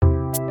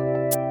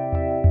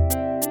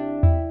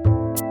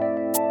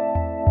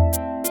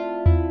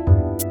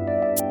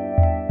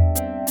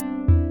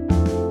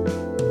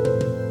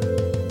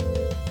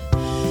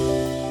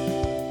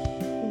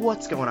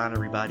What's going on,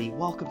 everybody?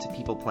 Welcome to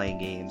People Playing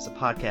Games, a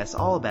podcast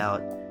all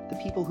about the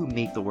people who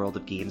make the world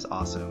of games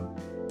awesome.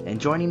 And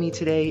joining me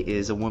today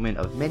is a woman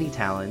of many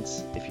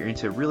talents. If you're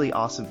into really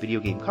awesome video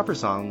game cover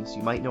songs,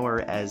 you might know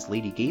her as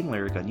Lady Game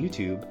Lyric on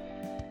YouTube.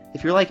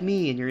 If you're like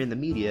me and you're in the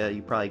media,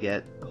 you probably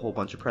get a whole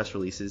bunch of press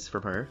releases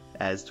from her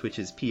as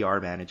Twitch's PR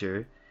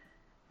manager.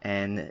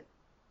 And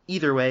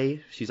either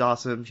way, she's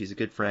awesome, she's a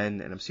good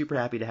friend, and I'm super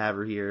happy to have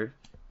her here.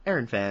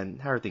 Erin Fan,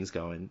 how are things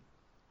going?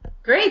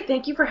 Great,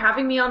 thank you for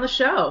having me on the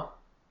show.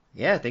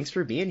 Yeah, thanks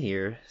for being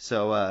here.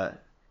 So,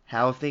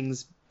 how have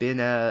things been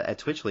at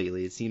Twitch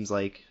lately? It seems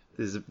like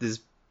this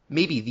is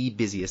maybe the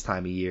busiest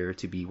time of year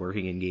to be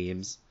working in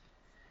games.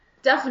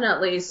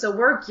 Definitely. So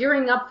we're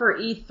gearing up for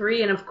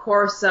E3, and of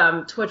course,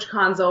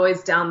 TwitchCon's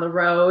always down the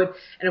road.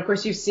 And of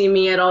course, you've seen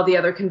me at all the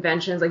other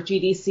conventions like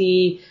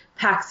GDC,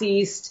 PAX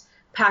East,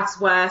 PAX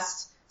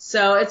West.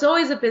 So it's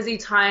always a busy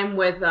time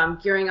with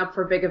gearing up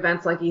for big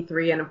events like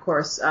E3, and of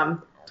course,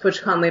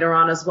 TwitchCon later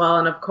on as well.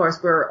 And of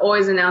course, we're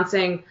always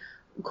announcing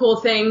cool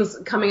things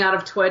coming out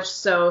of Twitch,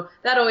 so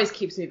that always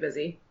keeps me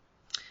busy.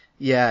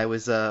 Yeah, it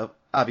was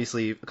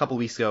obviously a couple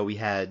weeks ago we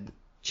had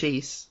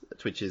Chase,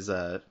 Twitch's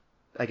I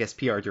guess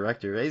PR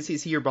director. Is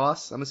he your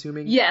boss, I'm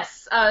assuming?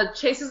 Yes,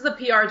 Chase is the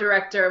PR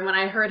director, and when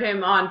I heard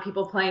him on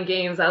People Playing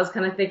Games, I was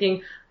kind of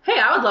thinking, hey,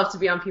 I would love to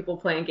be on People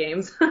Playing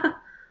Games.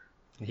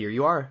 Here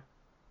you are.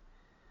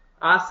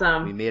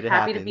 Awesome. We made it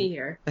happen. Happy to be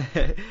here.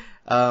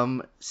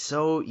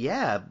 So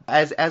yeah,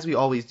 as we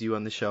always do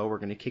on the show, we're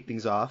going to kick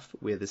things off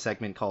with a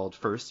segment called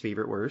First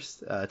Favorite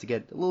Worst, to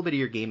get a little bit of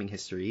your gaming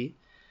history.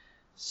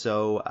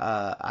 So,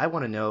 I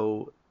want to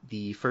know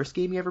the first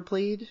game you ever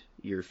played,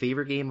 your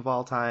favorite game of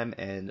all time,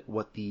 and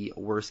what the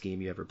worst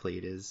game you ever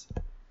played is.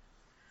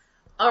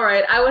 All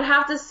right, I would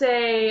have to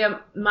say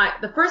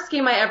the first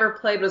game I ever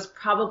played was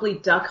probably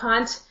Duck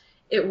Hunt.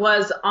 It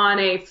was on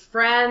a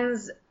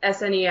friend's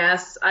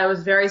SNES. I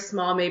was very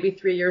small, maybe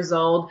 3 years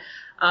old.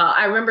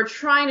 I remember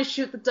trying to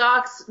shoot the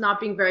ducks,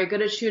 not being very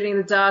good at shooting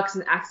the ducks,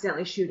 and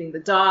accidentally shooting the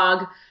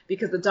dog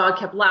because the dog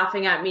kept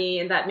laughing at me,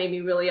 and that made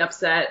me really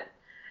upset.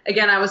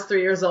 Again, I was 3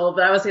 years old,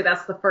 but I would say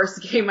that's the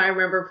first game I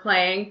remember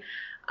playing.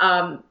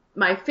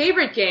 My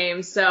favorite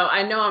game, so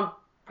I know I'm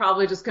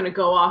probably just going to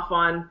go off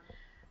on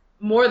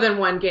more than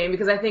one game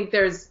because I think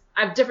I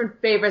have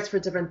different favorites for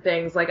different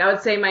things. Like I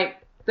would say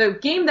the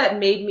game that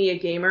made me a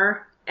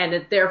gamer, and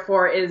it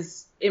therefore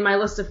is in my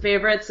list of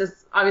favorites,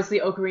 is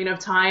obviously Ocarina of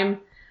Time.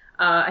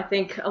 I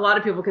think a lot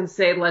of people can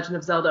say Legend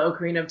of Zelda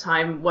Ocarina of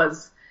Time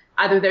was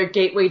either their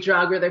gateway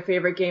drug or their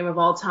favorite game of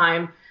all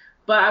time.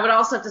 But I would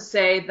also have to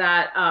say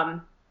that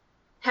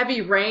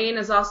Heavy Rain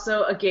is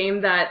also a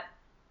game that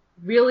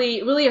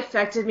really, really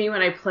affected me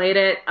when I played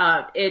it.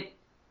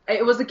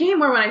 It was a game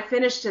where when I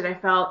finished it, I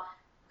felt,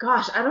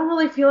 gosh, I don't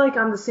really feel like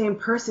I'm the same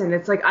person.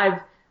 It's like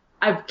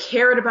I've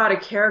cared about a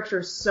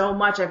character so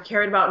much. I've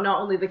cared about not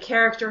only the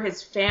character,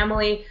 his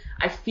family.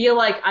 I feel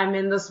like I'm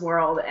in this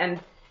world, and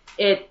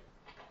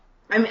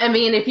I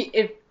mean,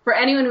 if for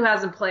anyone who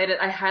hasn't played it,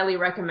 I highly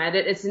recommend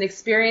it. It's an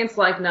experience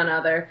like none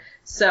other.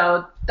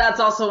 So that's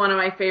also one of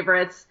my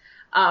favorites.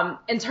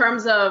 In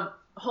terms of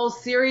whole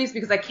series,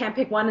 because I can't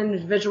pick one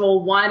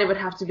individual one, it would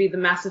have to be the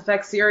Mass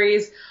Effect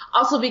series.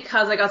 Also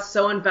because I got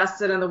so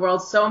invested in the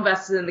world, so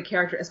invested in the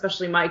character,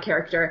 especially my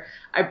character.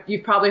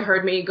 You've probably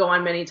heard me go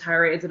on many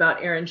tirades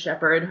about Erin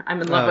Shepard.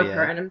 I'm in love with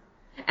her, and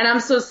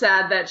I'm so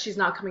sad that she's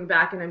not coming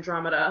back in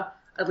Andromeda,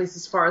 at least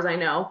as far as I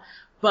know.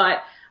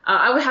 But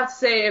I would have to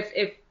say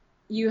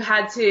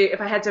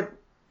if I had to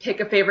pick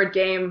a favorite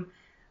game,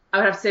 I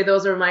would have to say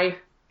those are my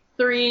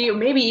 3,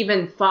 maybe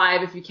even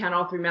 5 if you count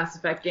all 3 Mass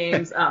Effect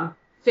games,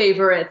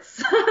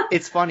 favorites.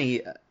 It's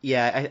funny.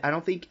 Yeah, I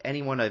don't think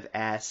anyone I've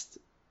asked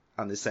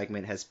on this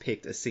segment has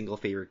picked a single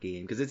favorite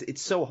game because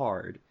it's so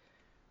hard.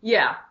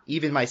 Yeah.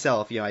 Even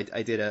myself,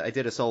 I did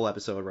a solo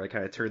episode where I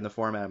kind of turned the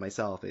format on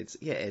myself.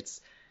 Because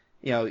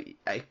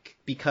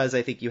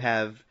I think you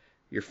have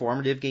your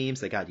formative games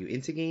that got you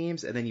into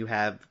games, and then you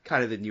have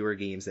kind of the newer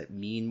games that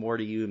mean more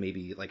to you,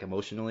 maybe like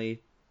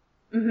emotionally.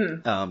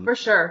 Mm-hmm. For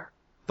sure.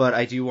 But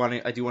I do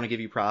want to give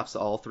you props.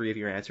 All 3 of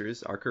your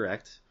answers are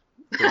correct.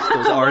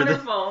 Those are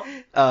wonderful.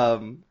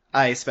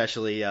 I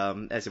especially,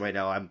 as you might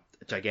know, I'm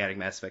a gigantic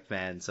Mass Effect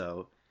fan,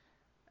 so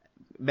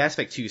Mass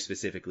Effect 2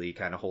 specifically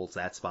kind of holds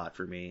that spot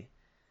for me.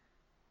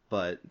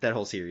 But that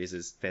whole series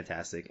is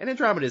fantastic, and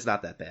Andromeda is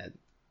not that bad.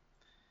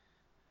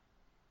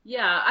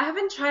 Yeah, I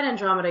haven't tried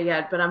Andromeda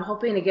yet, but I'm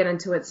hoping to get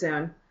into it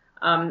soon.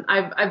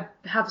 I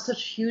have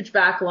such huge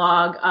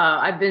backlog.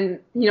 I've been,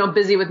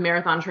 busy with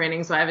marathon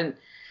training, so I haven't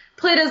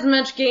played as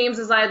much games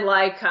as I'd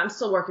like. I'm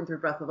still working through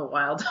Breath of the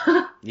Wild.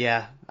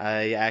 Yeah,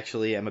 I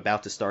actually am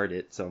about to start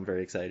it, so I'm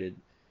very excited.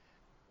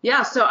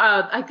 Yeah, so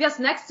I guess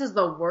next is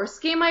the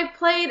worst game I've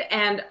played,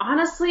 and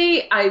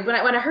honestly, when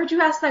I heard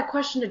you ask that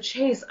question to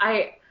Chase,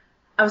 I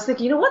was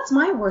thinking, what's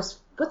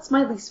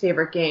my least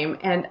favorite game?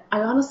 And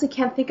I honestly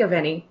can't think of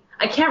any.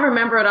 I can't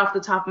remember it off the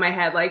top of my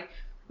head. Like,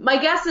 my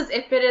guess is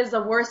if it is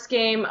a worst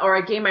game or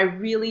a game I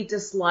really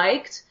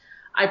disliked,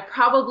 I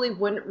probably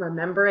wouldn't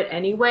remember it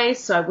anyway,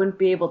 so I wouldn't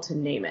be able to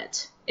name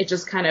it. it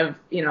just kind of,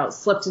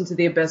 slipped into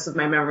the abyss of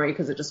my memory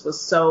because it just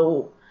was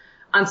so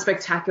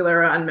unspectacular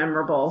or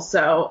unmemorable.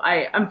 So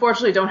I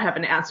unfortunately don't have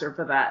an answer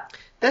for that.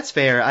 That's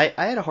fair. I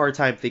had a hard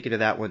time thinking of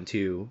that one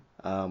too,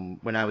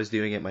 when I was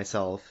doing it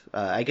myself.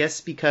 I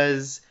guess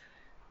because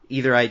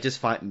either I just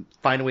find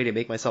a way to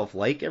make myself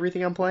like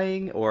everything I'm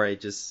playing, or I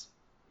just,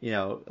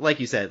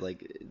 like you said,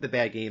 like the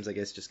bad games, I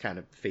guess, just kind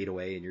of fade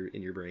away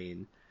in your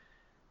brain.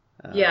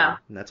 Yeah.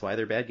 And that's why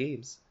they're bad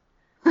games.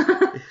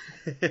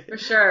 For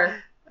sure.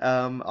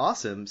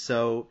 Awesome.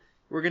 So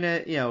we're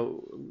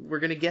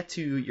gonna get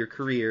to your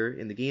career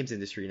in the games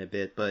industry in a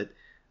bit, but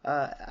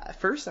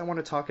first I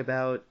want to talk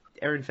about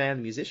Erin Fan,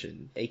 the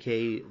musician,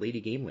 aka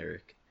Lady Game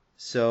Lyric.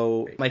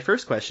 So my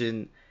first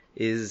question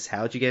is,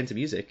 how'd you get into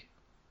music?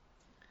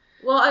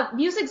 Well,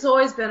 music's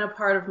always been a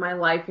part of my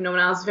life. When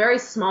I was very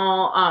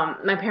small,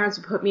 my parents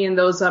would put me in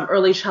those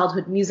early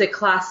childhood music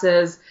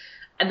classes.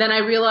 And then I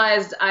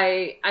realized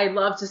I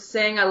love to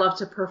sing, I love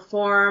to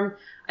perform.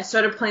 I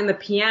started playing the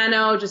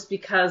piano just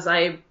because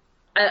I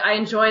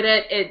enjoyed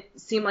it.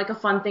 It seemed like a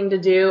fun thing to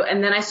do.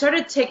 And then I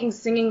started taking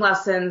singing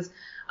lessons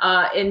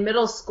in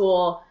middle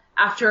school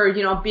after,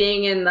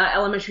 being in the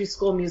elementary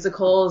school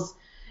musicals.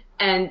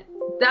 And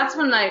that's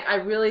when I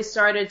really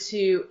started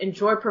to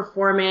enjoy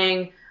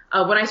performing.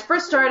 When I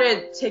first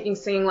started taking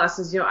singing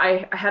lessons,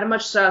 I had a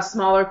much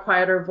smaller,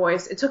 quieter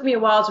voice. It took me a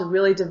while to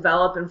really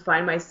develop and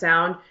find my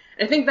sound.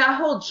 And I think that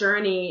whole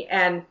journey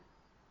and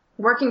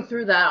working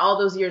through that all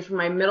those years, from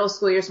my middle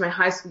school years to my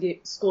high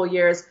school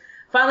years,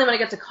 finally when I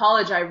get to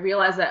college, I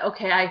realized that,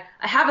 okay, I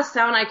have a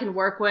sound I can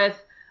work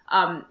with.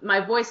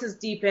 My voice is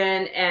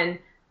deepened. And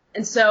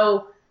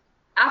so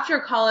after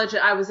college,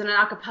 I was in an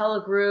a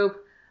cappella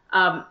group.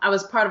 I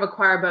was part of a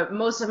choir, but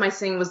most of my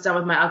singing was done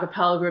with my a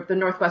cappella group, the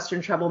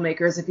Northwestern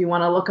Troublemakers, if you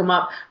want to look them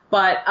up.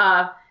 But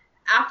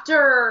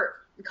after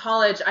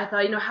college, I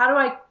thought, how do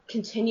I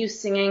continue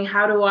singing?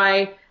 How do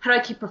I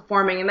keep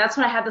performing? And that's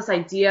when I had this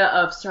idea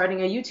of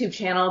starting a YouTube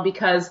channel,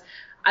 because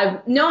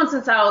I've known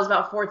since I was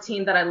about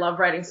 14 that I love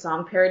writing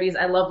song parodies.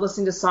 I love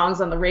listening to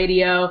songs on the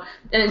radio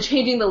and then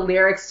changing the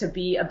lyrics to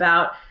be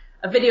about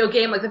a video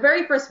game. Like the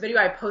very first video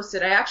I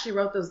posted, I actually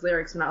wrote those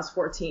lyrics when I was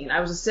 14. I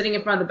was just sitting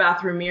in front of the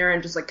bathroom mirror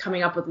and just like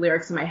coming up with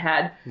lyrics in my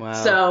head. Wow.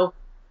 So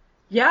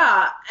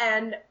yeah,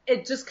 and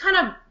it just kind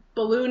of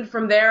ballooned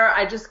from there.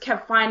 I just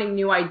kept finding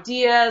new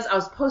ideas. I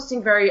was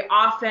posting very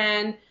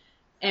often,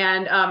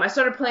 and I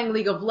started playing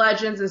League of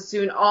Legends, and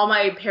soon all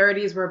my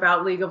parodies were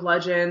about League of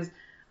Legends.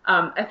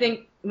 I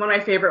think one of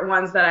my favorite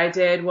ones that I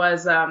did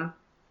was a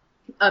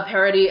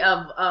parody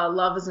of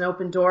Love is an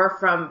Open Door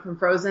from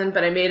Frozen,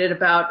 but I made it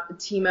about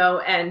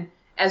Teemo and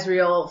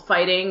Ezreal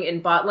fighting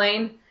in bot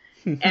lane.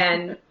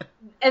 And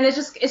it's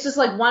just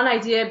like one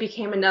idea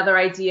became another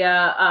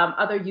idea.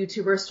 Other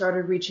YouTubers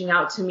started reaching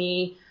out to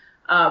me.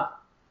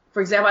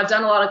 For example, I've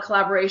done a lot of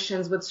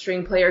collaborations with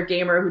String Player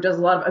Gamer, who does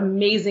a lot of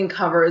amazing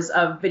covers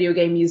of video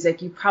game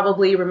music. You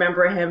probably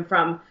remember him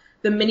from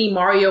the Mini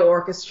Mario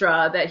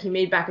Orchestra that he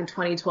made back in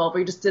 2012, where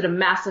he just did a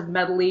massive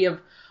medley of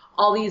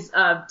all these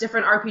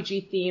different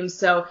RPG themes.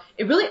 So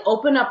it really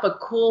opened up a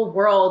cool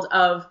world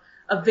of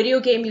video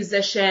game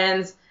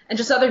musicians and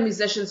just other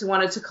musicians who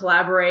wanted to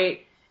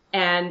collaborate.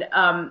 And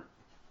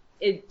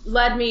it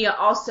led me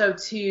also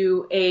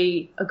to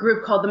a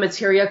group called the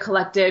Materia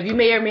Collective. You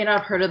may or may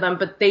not have heard of them,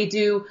 but they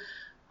do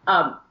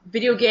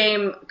video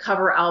game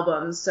cover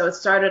albums. So it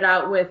started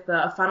out with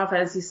a Final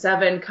Fantasy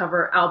VII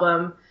cover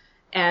album,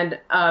 and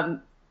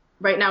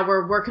right now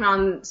we're working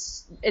on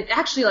it.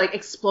 Actually, like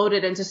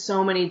exploded into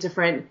so many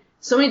different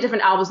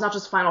albums, not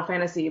just Final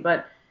Fantasy,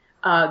 but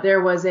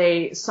there was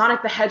a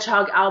Sonic the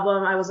Hedgehog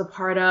album I was a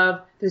part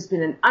of. There's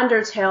been an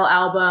Undertale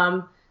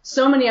album,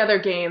 so many other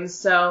games.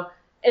 So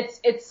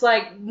it's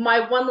like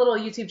my one little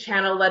YouTube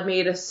channel led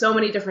me to so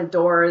many different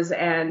doors.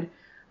 And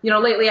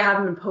lately I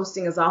haven't been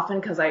posting as often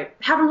because I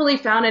haven't really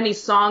found any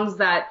songs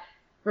that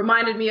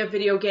reminded me of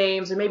video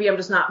games, or maybe I'm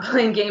just not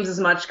playing games as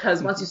much,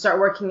 because once you start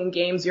working in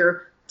games,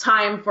 your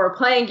time for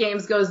playing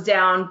games goes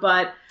down.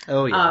 But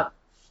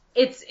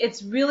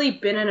it's really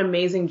been an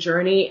amazing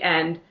journey,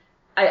 and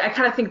I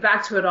kind of think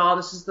back to it all.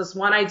 This is this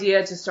one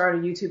idea to start a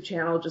YouTube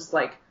channel just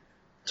like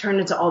turned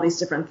into all these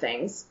different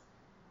things.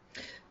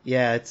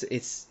 Yeah,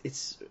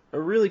 it's a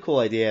really cool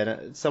idea,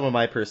 and some of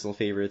my personal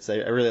favorites. I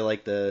really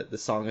like the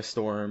Song of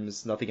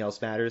Storms, Nothing Else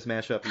Matters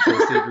mashup you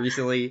posted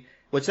recently,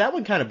 which that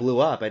one kind of blew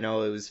up. I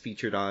know it was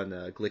featured on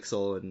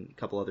Glixel and a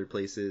couple other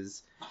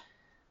places.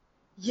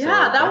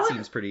 Yeah, so that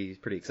seems pretty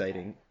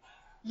exciting.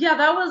 Yeah,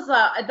 that was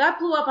that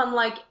blew up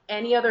unlike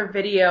any other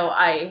video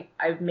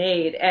I've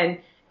made, and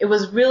it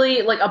was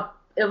really like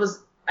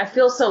I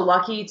feel so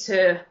lucky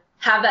to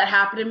have that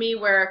happen to me,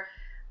 where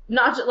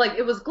not just like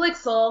it was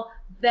Glixel,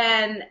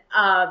 then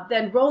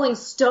Rolling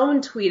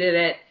Stone tweeted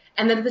it,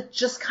 and then it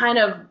just kind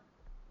of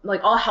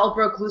like all hell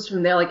broke loose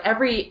from there. Like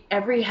every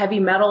heavy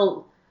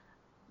metal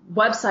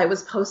website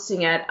was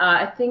posting it.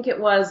 I think it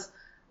was,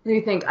 let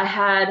me think, I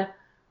had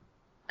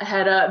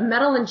a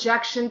Metal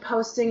Injection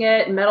posting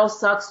it,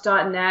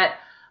 metalsucks.net.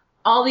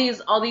 All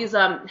these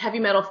heavy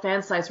metal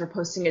fan sites were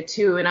posting it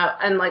too, and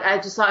I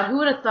just thought, who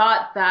would have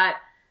thought that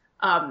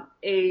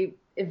a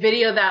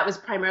video that was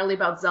primarily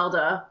about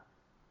Zelda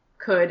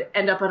could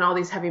end up on all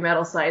these heavy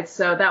metal sites.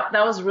 So that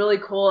was really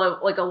cool.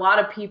 Like a lot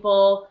of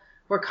people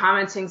were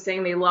commenting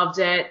saying they loved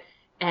it,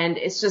 and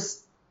it's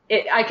just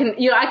I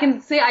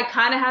can say I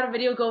kind of had a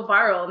video go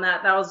viral, and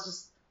that was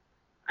just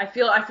I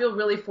feel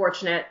really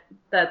fortunate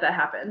that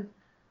happened.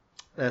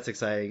 That's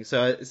exciting.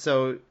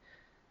 So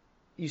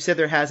you said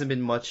there hasn't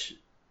been much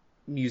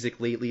music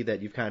lately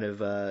that you've kind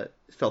of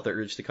felt the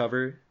urge to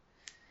cover?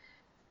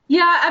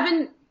 Yeah, I've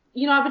been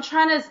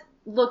trying to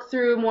look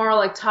through more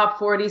like top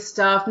 40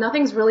 stuff.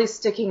 Nothing's really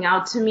sticking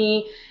out to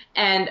me.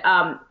 And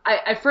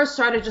I first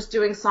started just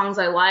doing songs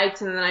I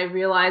liked, and then I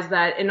realized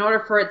that in order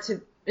for it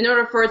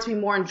to be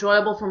more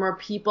enjoyable for more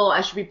people,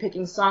 I should be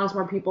picking songs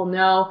more people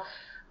know.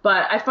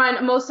 But I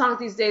find most songs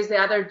these days, they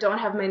either don't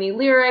have many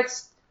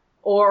lyrics,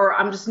 or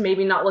I'm just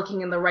maybe not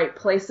looking in the right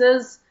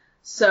places.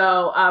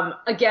 So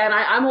again,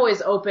 I'm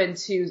always open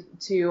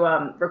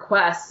to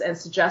requests and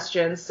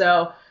suggestions.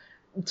 So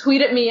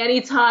tweet at me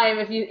anytime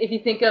if you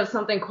think of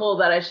something cool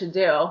that I should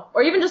do,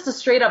 or even just a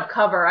straight up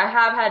cover. I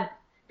have had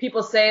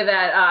people say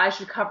that I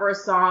should cover a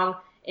song.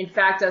 In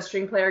fact, a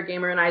String Player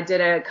Gamer and I did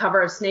a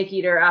cover of Snake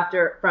Eater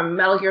from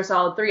Metal Gear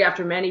Solid 3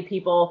 after many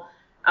people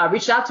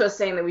reached out to us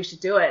saying that we should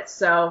do it.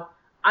 So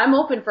I'm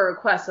open for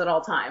requests at all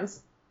times.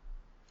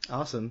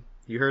 Awesome.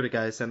 You heard it,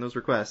 guys. Send those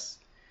requests.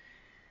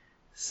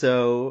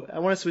 So I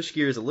want to switch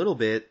gears a little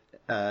bit,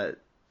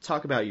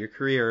 talk about your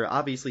career.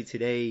 Obviously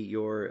today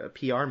you're a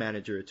PR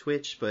manager at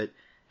Twitch, but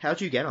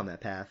how'd you get on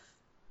that path?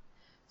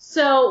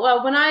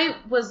 So when I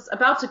was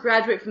about to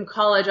graduate from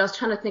college, I was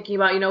trying to thinking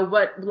about,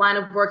 what line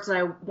of work did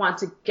I want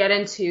to get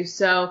into.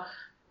 So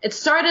it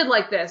started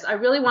like this. I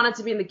really wanted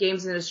to be in the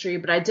games industry,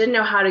 but I didn't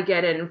know how to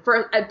get in. And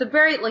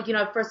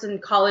first in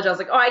college, I was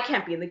like, oh, I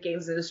can't be in the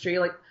games industry.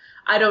 Like,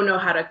 I don't know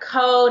how to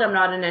code. I'm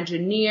not an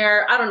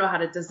engineer. I don't know how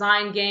to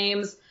design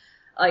games.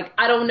 Like,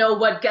 I don't know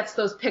what gets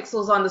those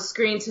pixels on the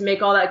screen to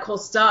make all that cool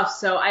stuff.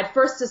 So I'd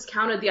first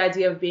discounted the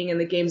idea of being in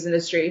the games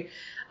industry.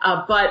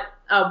 But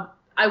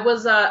I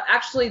was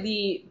actually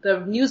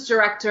the news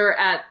director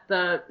at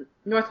the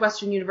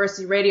Northwestern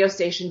University radio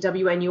station,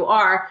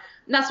 WNUR.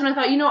 And that's when I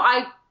thought,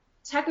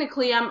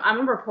 I'm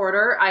a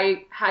reporter.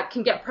 I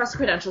can get press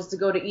credentials to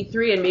go to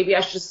E3, and maybe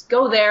I should just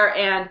go there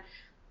and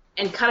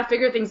kind of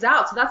figure things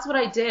out. So that's what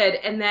I did.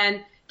 And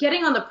then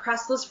getting on the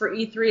press list for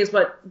E3 is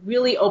what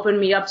really opened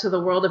me up to the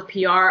world of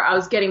PR. I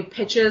was getting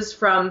pitches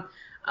from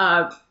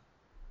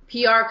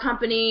PR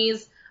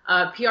companies,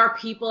 PR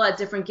people at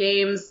different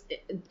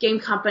game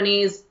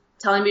companies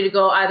telling me to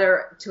go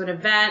either to an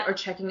event or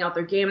checking out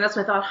their game. And that's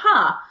when I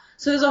thought,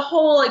 so there's a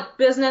whole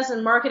business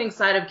and marketing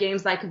side of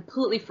games that I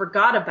completely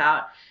forgot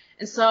about.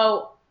 And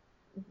so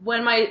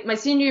when my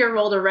senior year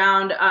rolled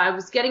around, I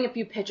was getting a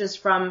few pitches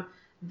from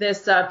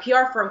this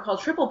PR firm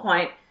called Triple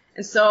Point.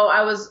 And so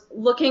I was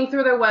looking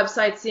through their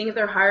website, seeing if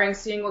they're hiring,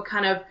 seeing what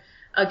kind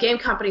of game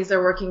companies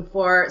they're working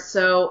for.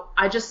 So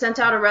I just sent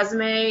out a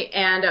resume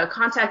and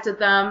contacted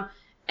them,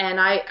 and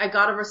I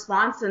got a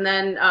response. And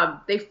then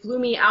they flew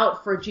me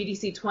out for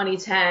GDC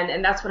 2010,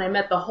 and that's when I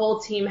met the whole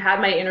team, had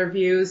my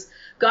interviews,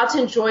 got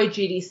to enjoy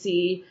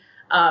GDC.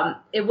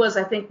 It was,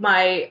 I think,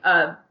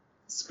 my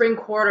spring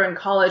quarter in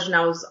college, and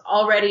I was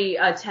already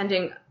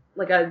attending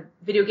a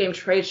video game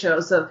trade show.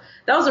 So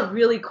that was a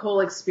really cool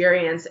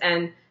experience,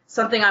 and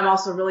something I'm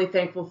also really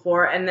thankful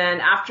for. And then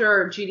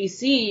after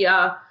GDC,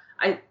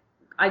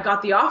 I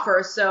got the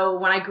offer. So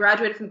when I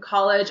graduated from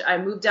college, I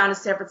moved down to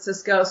San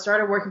Francisco,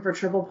 started working for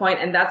Triple Point,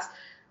 and that's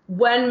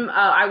when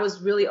I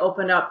was really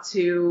opened up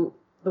to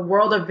the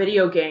world of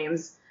video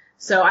games.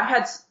 So I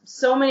had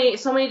so many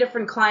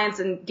different clients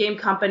and game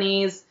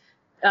companies,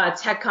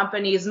 tech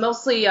companies.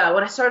 Mostly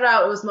when I started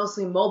out, it was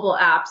mostly mobile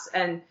apps,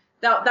 and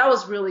that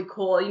was really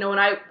cool. When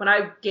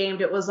I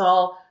gamed, it was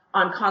all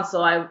on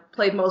console. I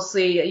played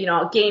mostly,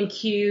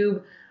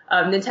 GameCube,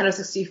 Nintendo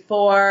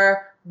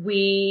 64,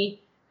 Wii.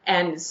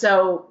 And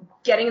so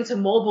getting into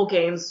mobile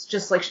games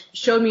just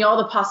showed me all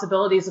the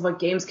possibilities of what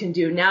games can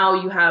do.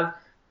 Now you have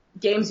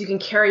games you can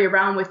carry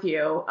around with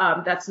you,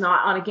 that's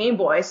not on a Game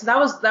Boy. So that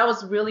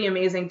was really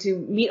amazing to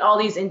meet all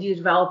these indie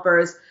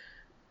developers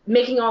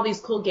making all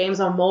these cool games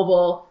on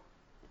mobile.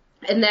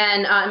 And then,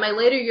 in my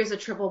later years at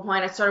Triple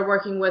Point, I started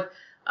working with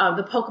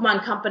the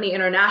Pokemon Company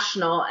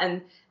International,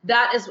 and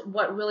that is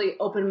what really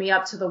opened me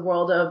up to the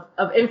world of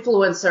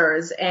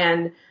influencers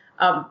and,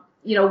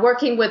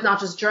 working with not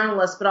just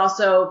journalists, but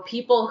also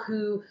people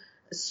who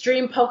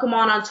stream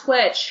Pokemon on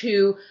Twitch,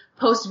 who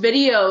post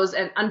videos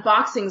and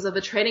unboxings of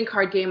the trading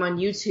card game on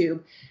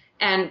YouTube.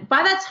 And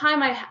by that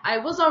time, I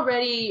was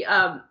already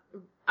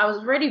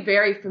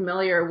very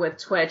familiar with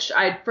Twitch.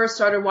 I first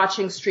started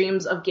watching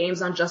streams of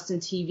games on Justin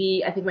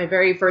TV. I think my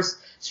very first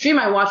stream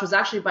I watched was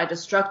actually by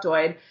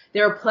Destructoid.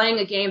 They were playing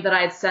a game that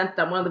I had sent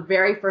them, one of the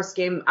very first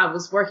games I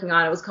was working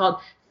on. It was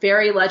called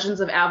Fairy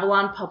Legends of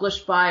Avalon,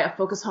 published by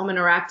Focus Home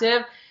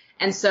Interactive.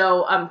 And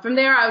so from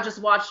there, I would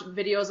just watch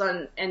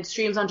videos and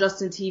streams on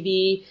Justin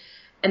TV.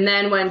 And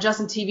then when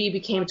Justin TV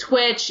became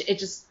Twitch,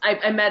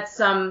 I met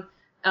some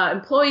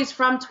employees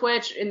from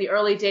Twitch in the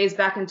early days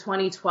back in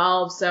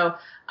 2012. So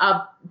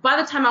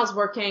by the time I was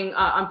working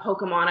on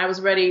Pokemon, I was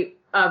already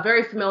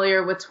very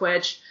familiar with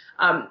Twitch.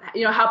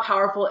 How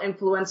powerful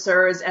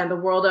influencers and the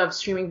world of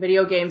streaming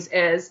video games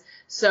is.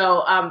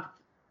 So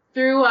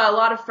through a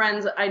lot of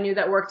friends I knew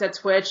that worked at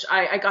Twitch,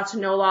 I got to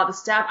know a lot of the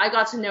staff. I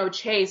got to know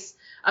Chase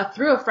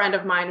through a friend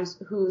of mine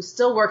who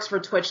still works for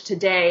Twitch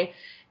today.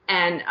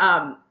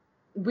 And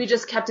we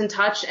just kept in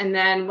touch. And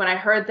then when I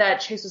heard that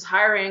Chase was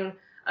hiring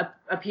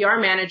a PR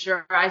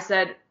manager, I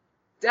said,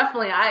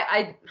 definitely,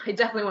 I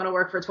definitely want to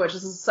work for Twitch.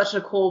 This is such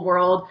a cool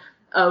world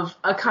of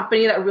a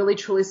company that really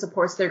truly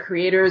supports their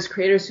creators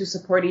who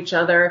support each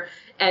other.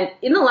 And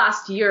in the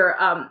last year,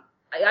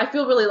 I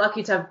feel really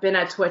lucky to have been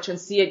at Twitch and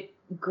see it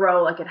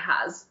grow like it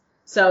has.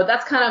 So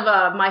that's kind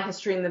of my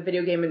history in the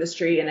video game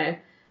industry in a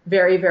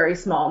very, very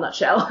small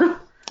nutshell.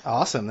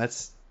 Awesome.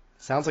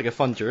 Sounds like a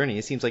fun journey.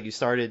 It seems like you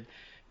started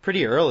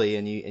pretty early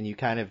and you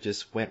kind of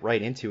just went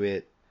right into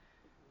it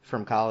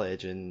from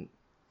college. And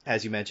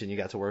as you mentioned, you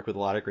got to work with a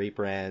lot of great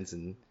brands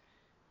and,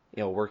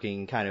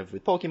 working kind of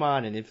with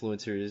Pokemon and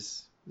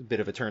influencers, a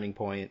bit of a turning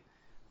point.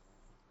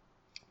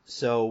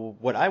 So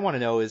what I want to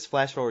know is,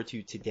 flash forward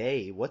to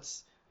today,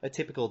 what's a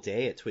typical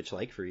day at Twitch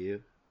like for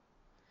you?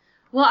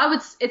 Well, I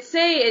would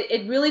say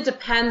it really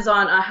depends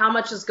on how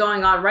much is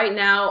going on. Right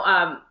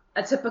now,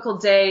 a typical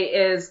day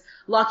is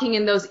locking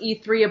in those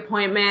E3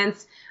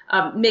 appointments,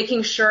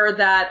 making sure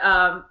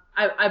that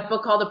I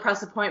book all the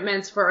press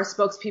appointments for our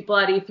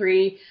spokespeople at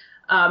E3,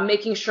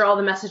 making sure all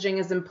the messaging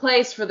is in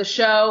place for the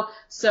show.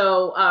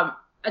 So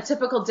a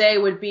typical day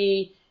would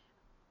be,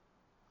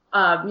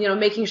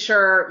 making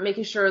sure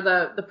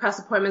the press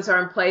appointments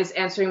are in place,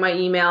 answering my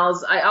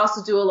emails. I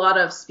also do a lot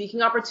of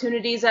speaking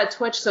opportunities at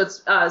Twitch, so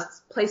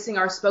it's placing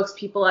our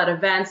spokespeople at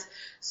events.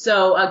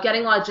 So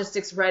getting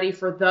logistics ready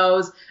for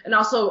those, and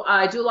also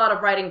I do a lot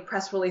of writing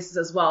press releases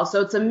as well.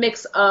 So it's a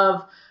mix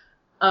of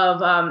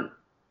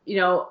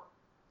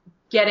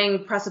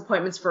getting press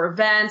appointments for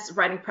events,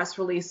 writing press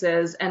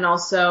releases, and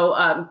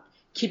also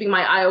keeping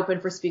my eye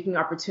open for speaking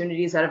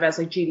opportunities at events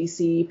like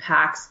GDC,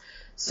 PAX.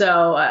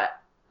 So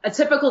a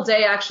typical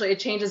day, actually, it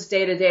changes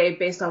day to day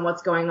based on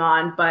what's going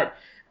on, but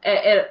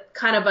it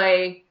kind of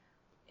a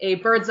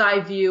bird's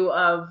eye view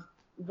of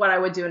what I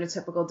would do in a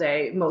typical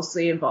day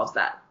mostly involves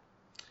that.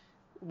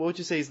 What would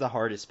you say is the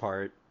hardest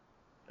part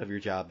of your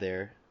job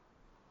there?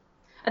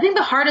 I think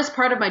the hardest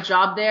part of my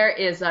job there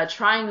is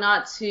trying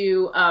not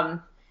to,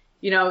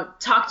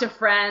 talk to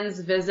friends,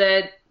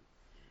 visit,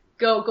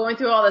 going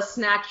through all the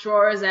snack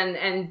drawers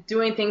and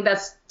doing things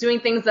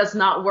that's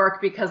not work,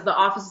 because the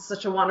office is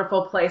such a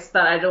wonderful place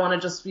that I don't want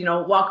to just,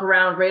 walk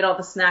around, raid all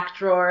the snack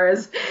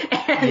drawers.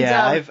 And,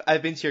 yeah,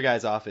 I've been to your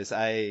guys' office.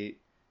 I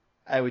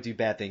would do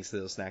bad things to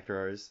those snack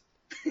drawers.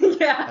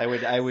 Yeah.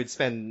 I would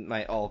spend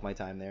all of my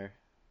time there.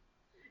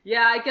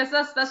 Yeah, I guess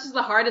that's just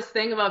the hardest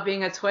thing about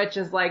being at Twitch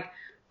is like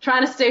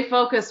trying to stay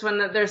focused when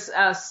there's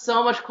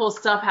so much cool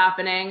stuff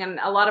happening. And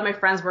a lot of my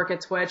friends work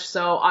at Twitch,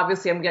 so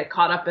obviously I'm get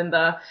caught up in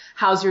the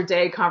how's your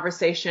day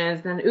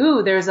conversations. Then,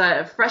 there's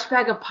a fresh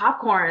bag of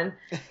popcorn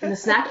in the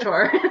snack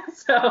drawer.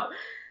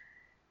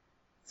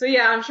 So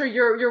yeah, I'm sure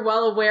you're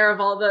well aware of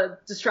all the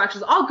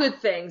distractions, all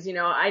good things.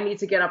 I need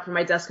to get up from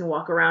my desk and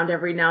walk around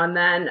every now and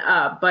then.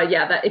 But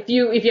yeah, that if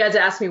you had to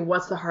ask me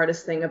what's the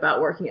hardest thing about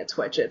working at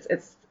Twitch,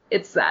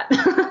 it's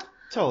that.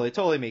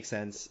 Totally makes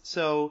sense.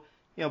 So,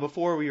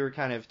 before we were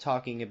kind of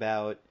talking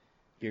about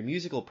your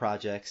musical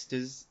projects,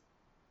 does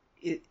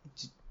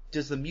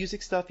the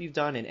music stuff you've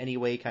done in any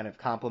way kind of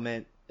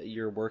complement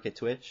your work at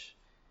Twitch?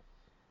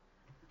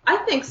 I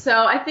think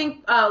so. I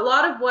think a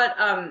lot of what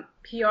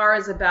PR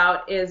is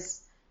about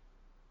is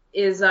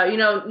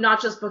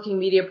not just booking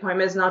media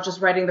appointments, not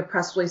just writing the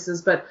press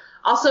releases, but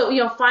also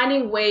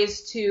finding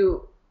ways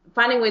to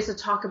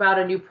talk about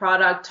a new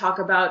product, talk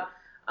about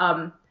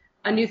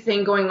a new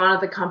thing going on at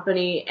the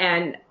company.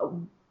 And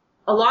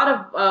a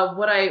lot of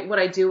what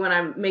I do when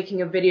I'm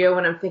making a video,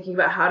 when I'm thinking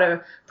about how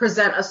to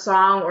present a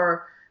song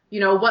or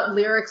what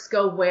lyrics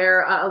go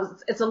where,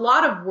 it's a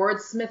lot of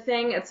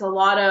wordsmithing. It's a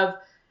lot of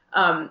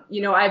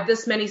I have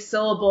this many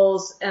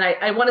syllables and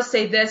I want to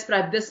say this, but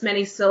I have this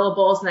many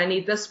syllables and I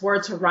need this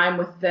word to rhyme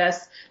with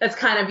this. That's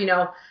kind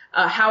of,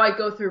 how I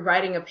go through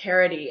writing a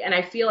parody. And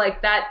I feel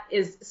like that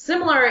is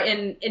similar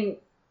in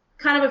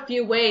kind of a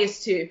few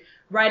ways to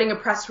writing a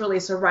press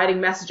release or writing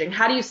messaging.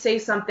 How do you say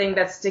something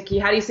that's sticky?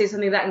 How do you say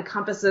something that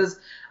encompasses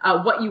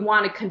what you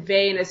want to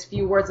convey in as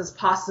few words as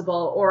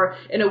possible, or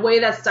in a way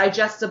that's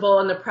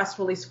digestible in the press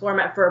release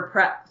format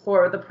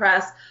for the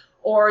press,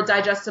 or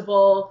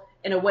digestible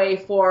in a way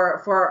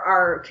for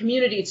our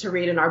community to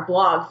read in our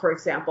blog, for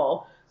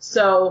example.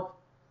 So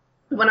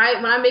when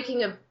I'm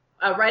making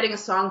writing a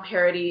song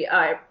parody,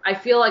 I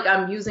feel like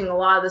I'm using a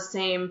lot of the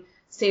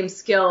same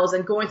skills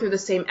and going through the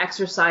same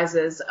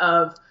exercises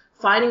of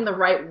finding the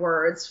right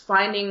words,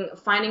 finding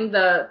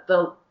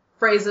the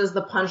phrases,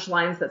 the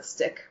punchlines that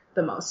stick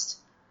the most.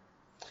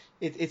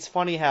 It's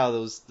funny how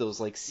those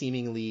like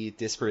seemingly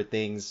disparate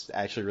things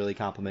actually really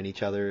complement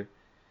each other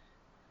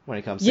when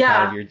it comes to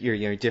kind of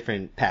your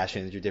different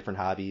passions, your different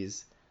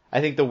hobbies.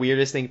 I think the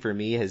weirdest thing for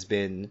me has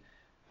been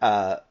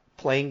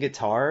playing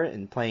guitar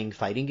and playing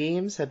fighting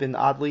games have been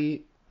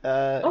oddly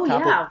Oh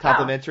yeah, wow.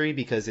 complementary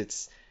because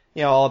it's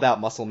all about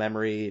muscle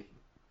memory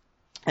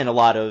and a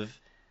lot of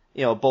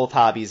both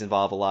hobbies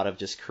involve a lot of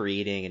just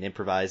creating and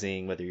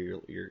improvising, whether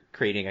you're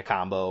creating a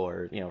combo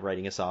or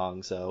writing a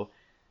song. So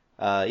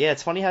yeah,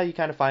 it's funny how you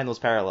kind of find those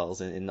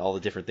parallels in all the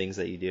different things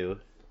that you do.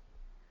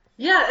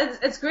 Yeah,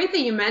 it's great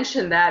that you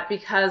mentioned that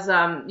because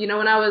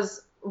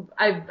when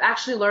I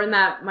actually learned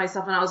that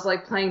myself when I was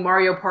like playing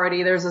Mario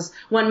Party. There's this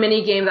one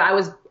mini game that I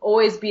was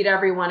always beat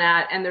everyone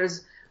at, and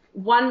there's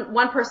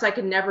one person I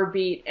could never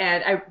beat,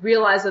 and I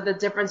realized that the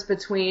difference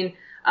between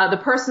the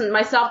person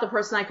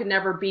I could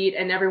never beat,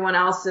 and everyone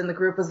else in the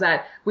group was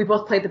that we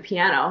both played the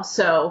piano.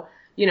 So,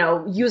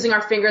 using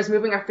our fingers,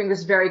 moving our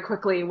fingers very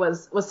quickly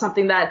was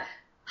something that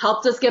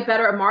helped us get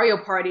better at Mario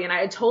Party. And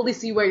I totally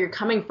see where you're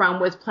coming from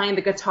with playing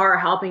the guitar,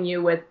 helping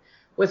you with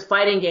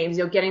fighting games,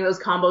 getting those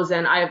combos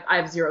in. I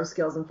have zero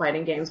skills in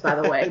fighting games, by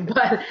the way,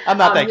 but I'm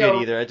not that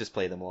good either. I just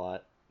play them a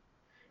lot.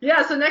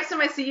 Yeah, so next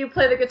time I see you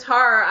play the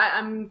guitar,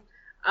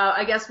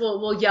 I guess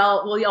we'll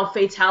yell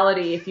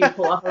fatality if you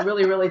pull off a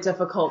really, really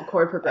difficult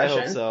chord progression.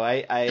 I hope so.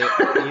 I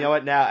you know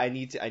what, now I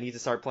need to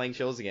start playing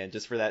shows again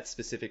just for that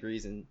specific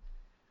reason.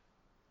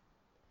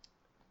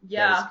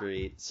 Yeah. That is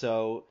great.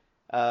 So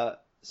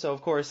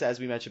of course, as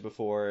we mentioned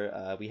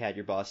before, we had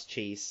your boss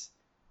Chase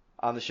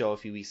on the show a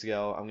few weeks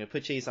ago. I'm going to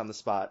put Chase on the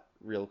spot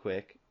real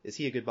quick. Is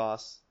he a good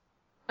boss?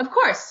 Of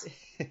course.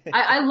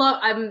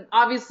 I'm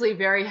obviously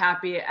very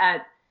happy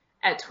at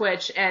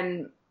Twitch,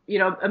 and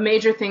a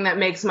major thing that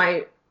makes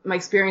my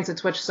experience at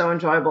Twitch so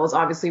enjoyable is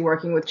obviously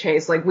working with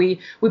Chase. Like we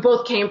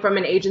both came from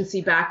an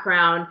agency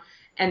background,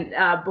 and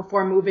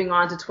before moving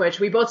on to Twitch,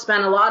 we both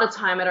spent a lot of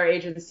time at our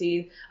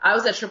agency. I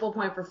was at Triple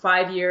Point for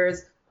 5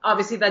 years.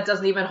 Obviously, that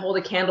doesn't even hold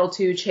a candle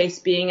to Chase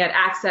being at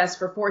Access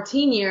for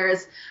 14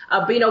 years.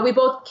 But we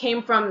both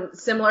came from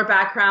similar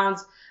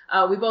backgrounds.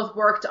 We both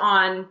worked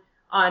on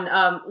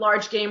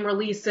large game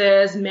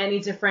releases, many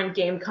different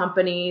game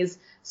companies.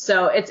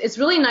 So it's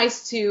really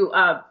nice to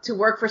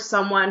work for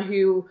someone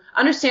who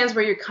understands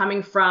where you're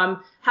coming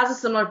from, has a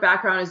similar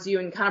background as you,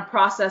 and kind of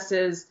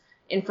processes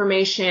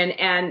information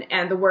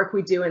and the work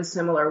we do in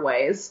similar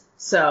ways.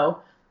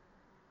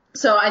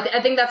 So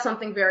I think that's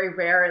something very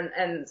rare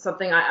and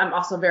something I'm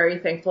also very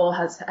thankful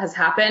has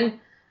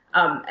happened.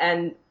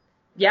 And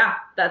yeah,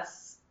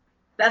 that's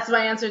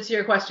my answer to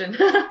your question.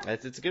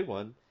 It's a good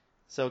one.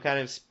 So kind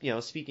of,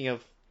 speaking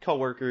of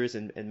coworkers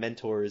and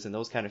mentors and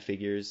those kind of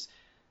figures,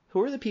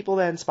 who are the people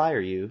that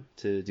inspire you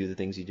to do the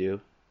things you do?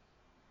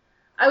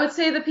 I would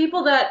say the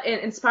people that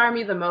inspire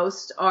me the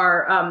most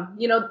are,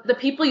 the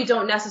people you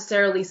don't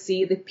necessarily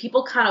see, the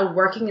people kind of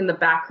working in the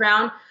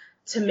background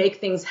to make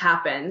things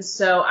happen.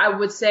 So I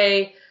would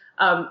say,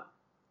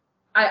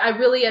 I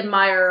really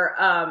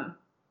admire,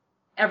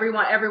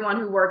 everyone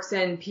who works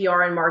in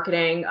PR and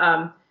marketing,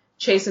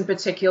 Chase in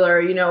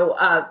particular,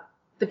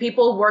 the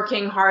people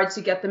working hard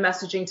to get the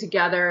messaging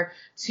together,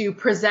 to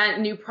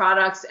present new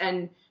products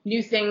and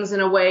new things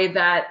in a way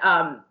that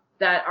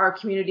our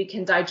community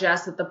can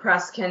digest, that the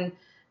press can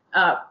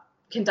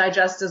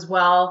digest as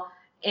well.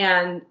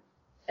 And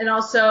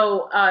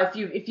also,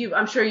 if you,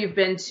 I'm sure you've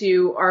been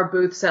to our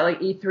booths at like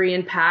E3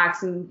 and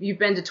PAX, and you've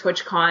been to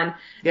TwitchCon,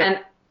 yeah. And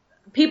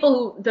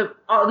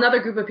another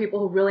group of people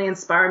who really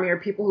inspire me are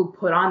people who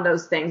put on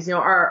those things,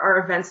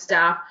 our event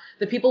staff,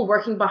 the people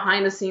working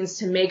behind the scenes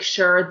to make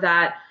sure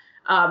that,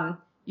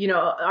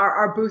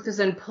 our booth is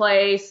in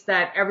place,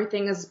 that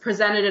everything is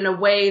presented in a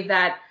way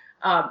that,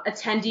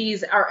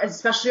 attendees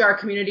especially our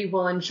community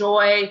will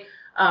enjoy,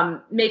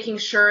 making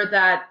sure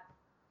that,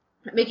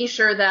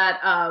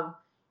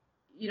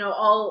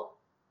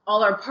 all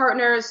our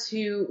partners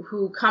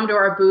who come to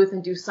our booth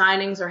and do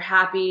signings are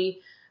happy.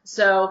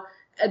 So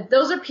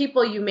those are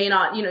people you may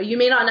not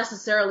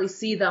necessarily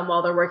see them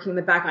while they're working in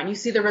the background. You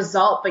see the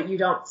result, but you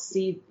don't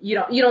see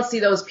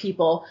those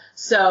people.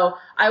 So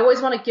I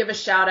always want to give a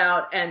shout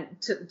out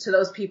to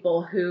those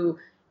people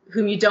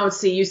whom you don't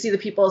see. You see the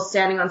people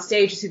standing on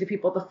stage, you see the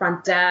people at the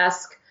front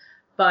desk,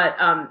 but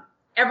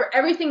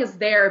everything is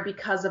there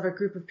because of a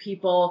group of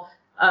people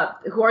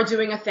who are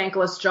doing a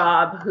thankless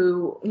job,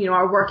 who,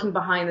 are working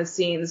behind the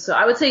scenes. So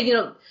I would say,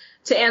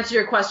 to answer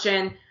your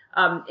question,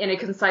 in a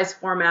concise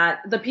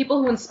format, the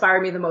people who inspire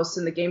me the most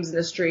in the games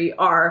industry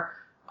are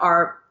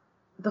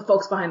the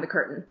folks behind the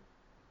curtain.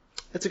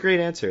 That's a great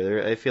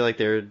answer. I feel like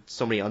there are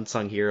so many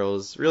unsung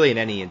heroes, really, in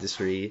any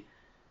industry,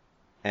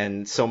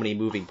 and so many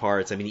moving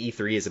parts. I mean,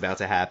 E3 is about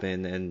to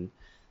happen, and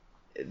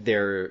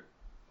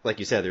like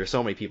you said, there are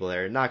so many people that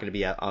are not going to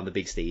be on the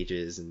big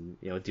stages and,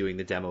 doing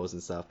the demos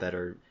and stuff that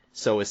are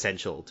so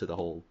essential to the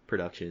whole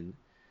production.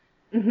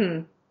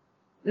 Mm-hmm.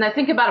 And I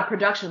think about a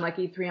production like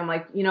E3, I'm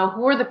like,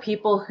 who are the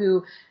people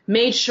who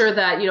made sure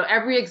that,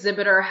 every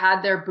exhibitor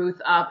had their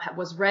booth up,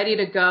 was ready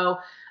to go,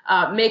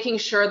 making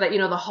sure that,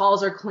 the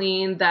halls are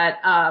clean,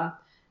 that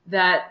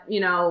the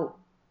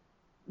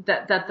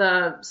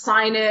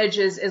signage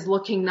is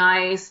looking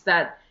nice,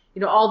 that,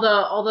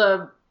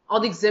 all all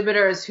the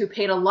exhibitors who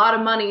paid a lot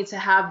of money to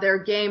have their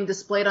game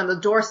displayed on the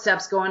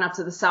doorsteps going up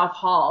to the South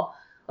Hall.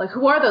 Like,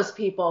 who are those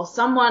people?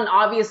 Someone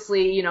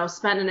obviously, you know,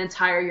 spent an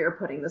entire year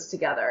putting this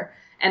together.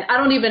 And I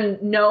don't even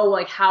know,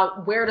 like,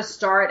 where to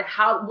start,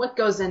 what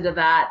goes into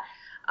that.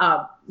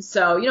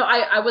 So, you know,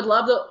 I would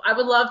love for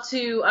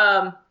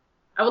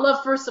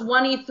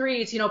one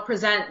E3 to, you know,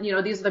 present, you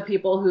know, these are the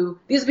people who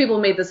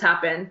made this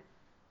happen.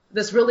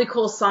 This really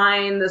cool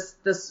sign,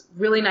 this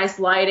really nice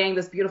lighting,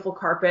 this beautiful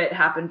carpet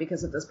happened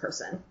because of this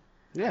person.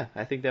 Yeah,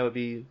 I think that would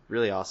be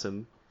really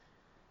awesome.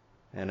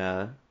 And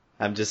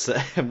I'm just,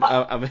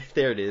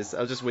 there it is.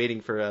 I was just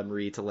waiting for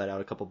Marie to let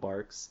out a couple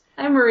barks.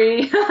 Hi,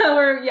 Marie.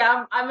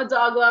 I'm a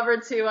dog lover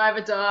too. I have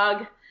a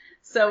dog.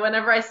 So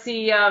whenever I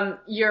see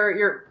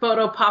your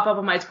photo pop up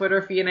on my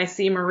Twitter feed and I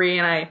see Marie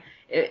and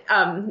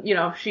you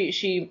know,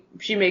 she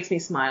makes me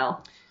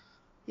smile.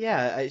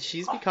 Yeah,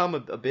 she's become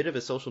a bit of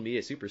a social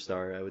media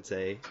superstar, I would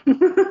say.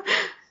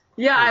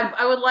 Yeah,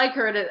 I would like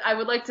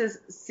to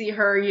see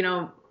her, you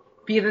know,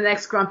 be the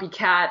next Grumpy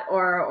Cat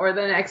or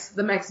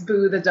the next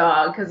Boo the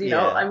dog, because, you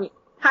know, I mean,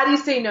 how do you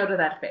say no to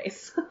that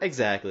face?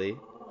 Exactly.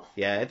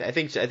 Yeah, I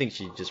think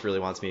she just really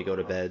wants me to go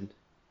to bed.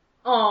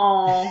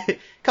 Aww.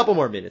 Couple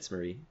more minutes,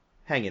 Marie.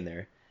 Hang in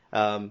there.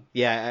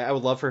 Yeah, I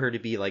would love for her to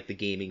be like the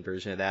gaming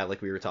version of that,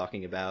 like we were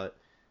talking about.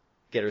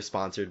 Get her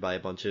sponsored by a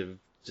bunch of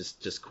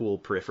just cool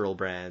peripheral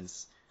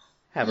brands.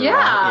 Have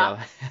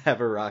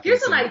her rock.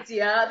 Here's an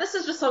idea. This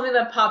is just something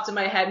that popped in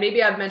my head.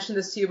 Maybe I've mentioned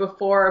this to you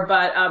before,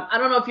 but I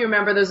don't know if you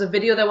remember. There's a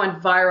video that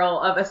went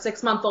viral of a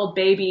 6-month-old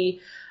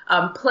baby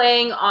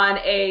playing on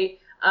a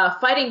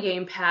fighting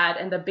game pad,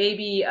 and the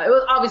baby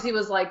it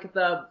was like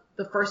the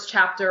first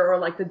chapter or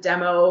like the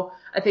demo.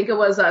 I think it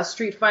was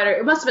Street Fighter.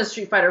 It must have been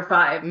Street Fighter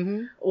 5,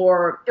 mm-hmm.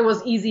 or it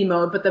was easy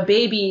mode. But the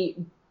baby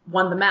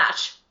won the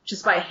match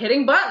just by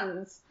hitting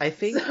buttons. I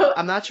think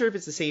I'm not sure if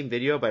it's the same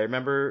video, but I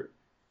remember.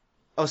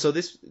 Oh, so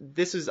this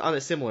is on a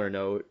similar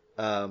note.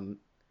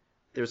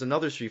 There's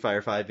another Street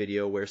Fighter 5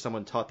 video where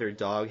someone taught their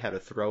dog how to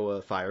throw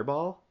a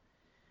fireball,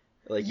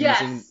 like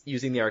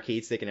using the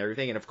arcade stick and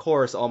everything. And of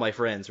course, all my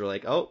friends were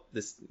like, "Oh,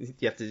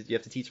 you have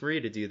to teach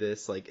Maria to do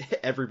this." Like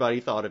everybody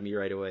thought of me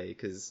right away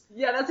because.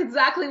 Yeah, that's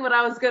exactly what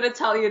I was going to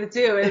tell you to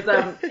do. Is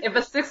if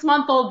a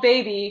 6-month-old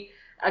baby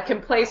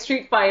can play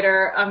Street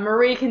Fighter,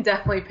 Marie can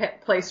definitely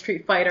play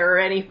Street Fighter or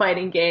any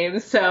fighting game.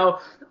 So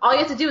all you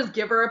have to do is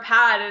give her a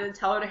pad and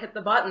tell her to hit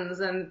the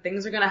buttons, and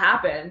things are going to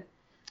happen.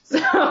 So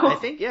I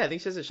think she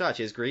has a shot.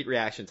 She has great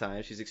reaction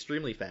time. She's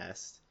extremely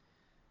fast.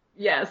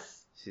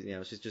 Yes.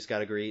 She's just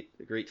got a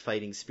great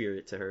fighting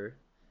spirit to her.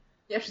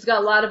 Yeah, she's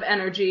got a lot of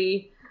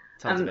energy.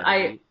 Tons of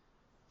energy.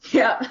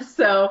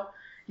 So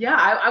yeah,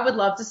 I would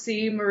love to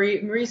see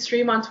Marie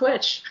stream on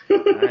Twitch.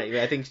 All right,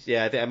 I think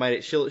I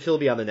might. She'll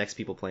be on the next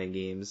People Playing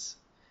Games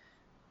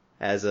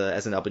as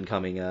an up and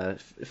coming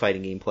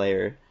fighting game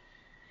player.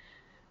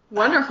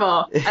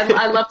 Wonderful.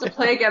 I'd love to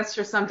play against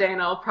her someday, and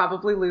I'll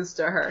probably lose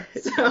to her.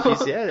 So.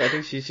 I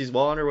think she's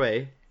well on her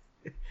way.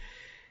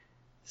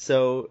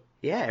 So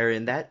yeah,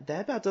 Erin, that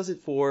about does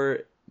it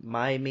for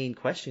my main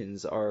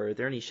questions. Are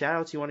there any shout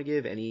outs you want to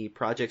give? Any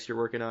projects you're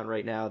working on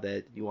right now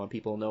that you want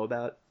people to know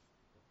about?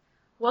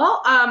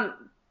 Well,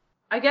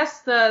 I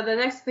guess the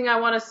next thing I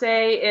want to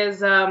say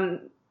is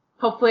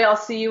hopefully I'll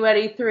see you at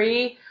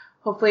E3.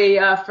 Hopefully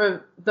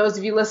for those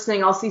of you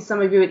listening, I'll see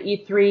some of you at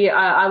E3.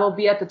 I will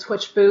be at the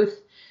Twitch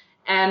booth.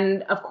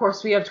 And, of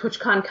course, we have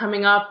TwitchCon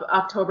coming up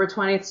October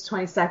 20th to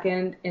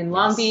 22nd in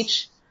Long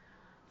Beach.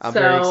 I'm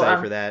very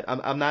excited for that.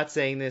 I'm not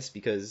saying this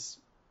because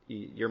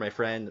you're my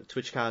friend.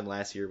 TwitchCon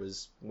last year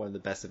was one of the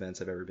best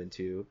events I've ever been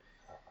to.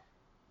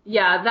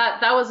 Yeah,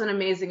 that was an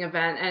amazing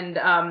event. And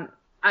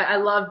I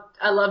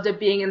loved it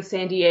being in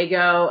San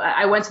Diego.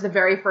 I went to the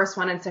very first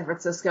one in San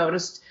Francisco. It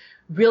was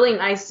really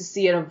nice to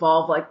see it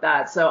evolve like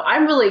that. So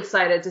I'm really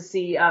excited to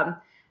see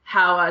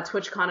how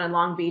TwitchCon in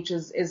Long Beach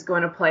is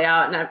going to play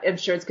out, and I'm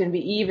sure it's going to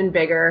be even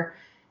bigger.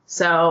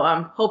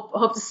 So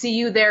hope to see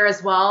you there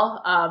as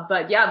well.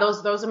 But yeah,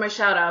 those are my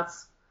shout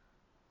outs.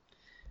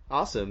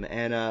 Awesome.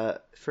 And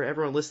for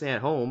everyone listening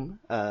at home,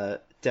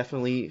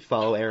 definitely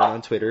follow Erin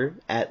on Twitter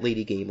at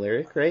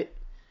LadyGameLyric, right?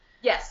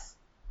 Yes.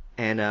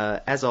 And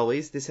as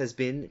always, this has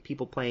been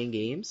People Playing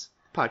Games,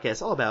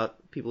 podcast all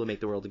about people who make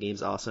the world of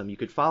games awesome. You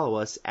could follow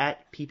us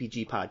at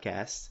PPG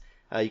Podcasts.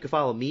 You can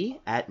follow me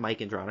at Mike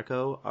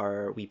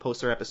Andronico. We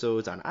post our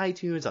episodes on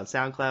iTunes, on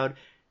SoundCloud,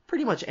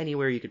 pretty much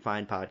anywhere you could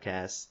find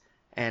podcasts.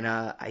 And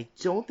I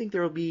don't think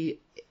there will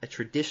be a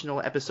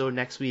traditional episode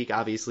next week.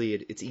 Obviously,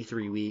 it's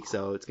E3 week,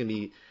 so it's going to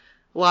be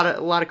a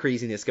lot of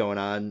craziness going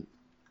on.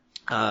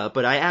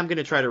 But I am going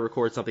to try to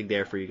record something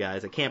there for you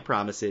guys. I can't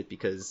promise it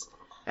because,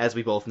 as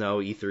we both know,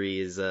 E3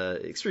 is an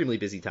extremely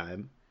busy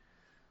time.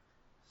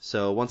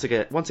 So once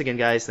again,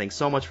 guys, thanks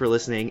so much for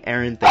listening.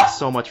 Erin, thanks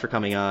so much for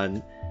coming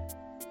on.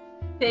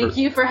 Thank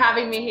you for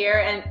having me here,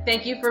 and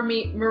thank you for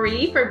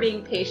Marie, for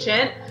being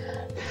patient.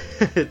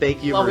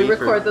 Thank you, while Marie, we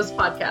record this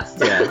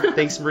podcast. Yeah,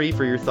 thanks, Marie,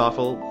 for your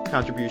thoughtful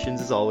contributions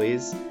as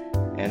always.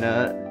 And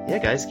yeah,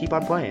 guys, keep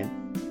on playing.